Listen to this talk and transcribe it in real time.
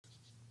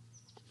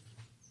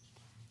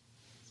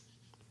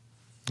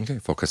Okay,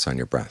 focus on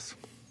your breath.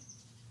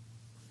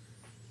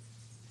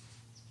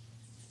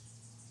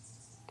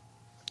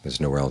 There's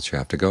nowhere else you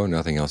have to go,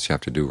 nothing else you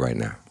have to do right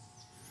now.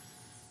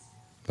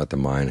 Let the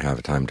mind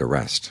have time to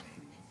rest,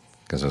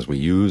 because as we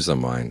use the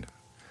mind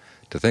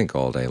to think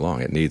all day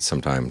long, it needs some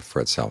time for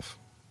itself.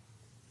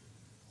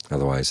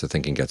 Otherwise the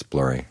thinking gets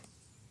blurry,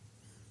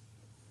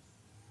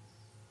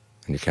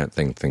 and you can't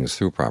think things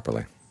through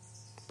properly.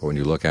 But when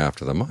you look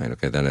after the mind,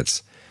 okay, then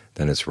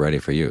it's ready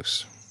for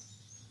use.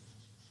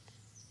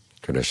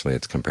 Traditionally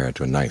it's compared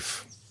to a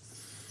knife.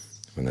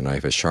 When the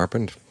knife is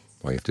sharpened,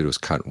 all you have to do is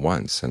cut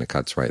once, and it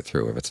cuts right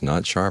through. If it's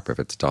not sharp, if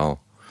it's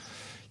dull,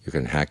 you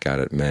can hack at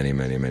it many,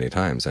 many, many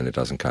times, and it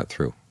doesn't cut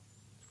through.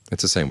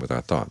 It's the same with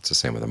our thoughts, the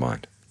same with the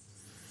mind.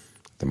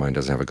 The mind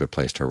doesn't have a good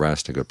place to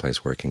rest, a good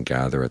place where it can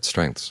gather its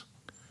strengths.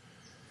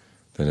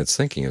 Then its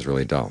thinking is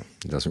really dull.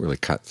 It doesn't really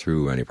cut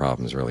through any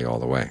problems really all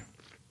the way,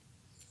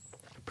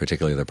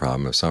 particularly the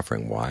problem of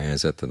suffering. Why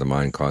is it that the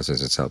mind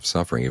causes itself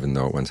suffering even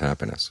though it wants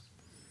happiness?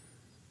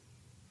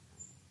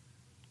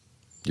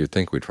 You'd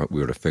think we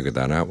would have figured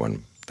that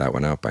one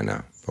out by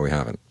now, but we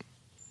haven't.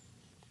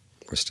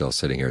 We're still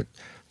sitting here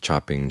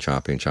chopping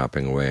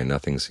away, and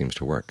nothing seems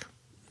to work.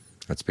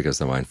 That's because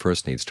the mind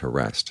first needs to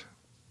rest.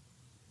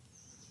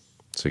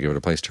 So give it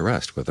a place to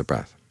rest with the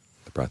breath.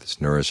 The breath is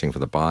nourishing for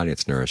the body,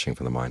 it's nourishing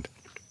for the mind.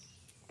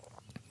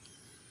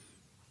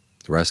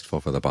 It's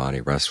restful for the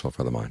body, restful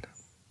for the mind.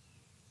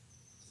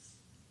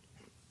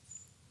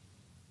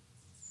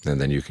 And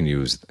then you can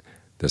use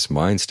this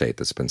mind state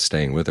that's been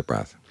staying with the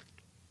breath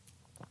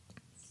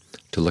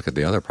to look at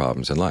the other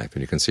problems in life,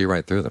 and you can see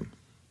right through them.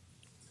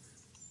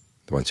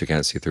 The ones you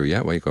can't see through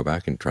yet, well, you go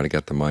back and try to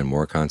get the mind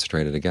more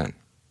concentrated again,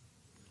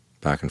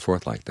 back and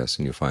forth like this,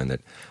 and you find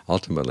that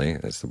ultimately,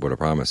 as the Buddha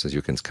promises,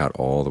 you can cut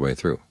all the way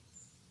through.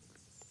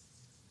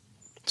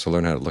 So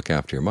learn how to look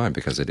after your mind,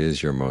 because it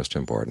is your most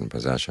important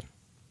possession.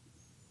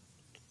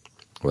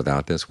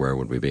 Without this, where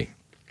would we be?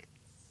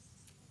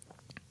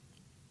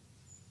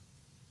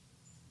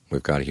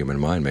 We've got a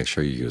human mind. Make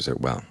sure you use it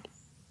well.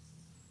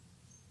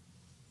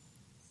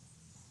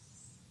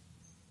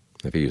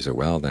 If you use it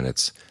well, then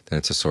it's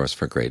a source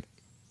for great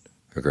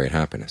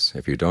happiness.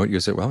 If you don't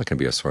use it well, it can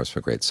be a source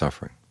for great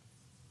suffering.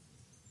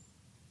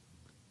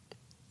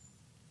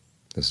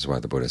 This is why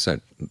the Buddha said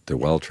the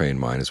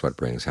well-trained mind is what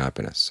brings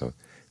happiness. So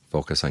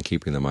focus on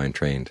keeping the mind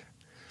trained.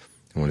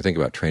 And when you think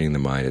about training the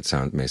mind,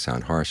 it may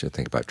sound harsh. You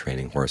think about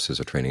training horses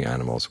or training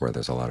animals where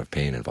there's a lot of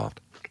pain involved.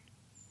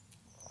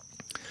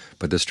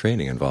 But this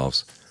training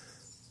involves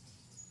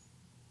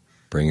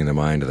bringing the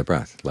mind to the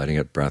breath, letting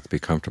the breath be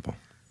comfortable,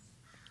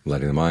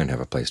 letting the mind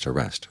have a place to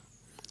rest,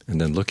 and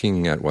then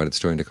looking at what it's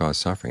doing to cause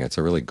suffering. It's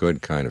a really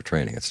good kind of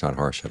training. It's not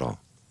harsh at all.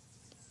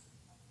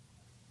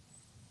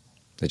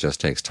 It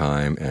just takes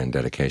time and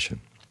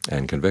dedication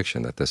and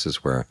conviction that this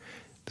is where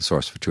the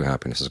source for true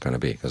happiness is going to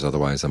be, because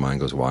otherwise the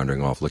mind goes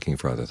wandering off looking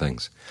for other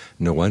things.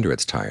 No wonder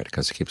it's tired,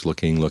 because it keeps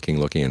looking,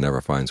 and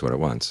never finds what it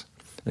wants.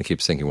 And it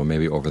keeps thinking, well,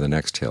 maybe over the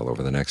next hill,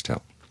 over the next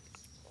hill.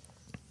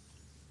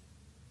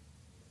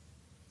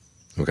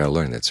 We've got to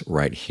learn that it's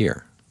right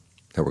here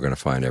that we're going to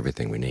find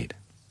everything we need.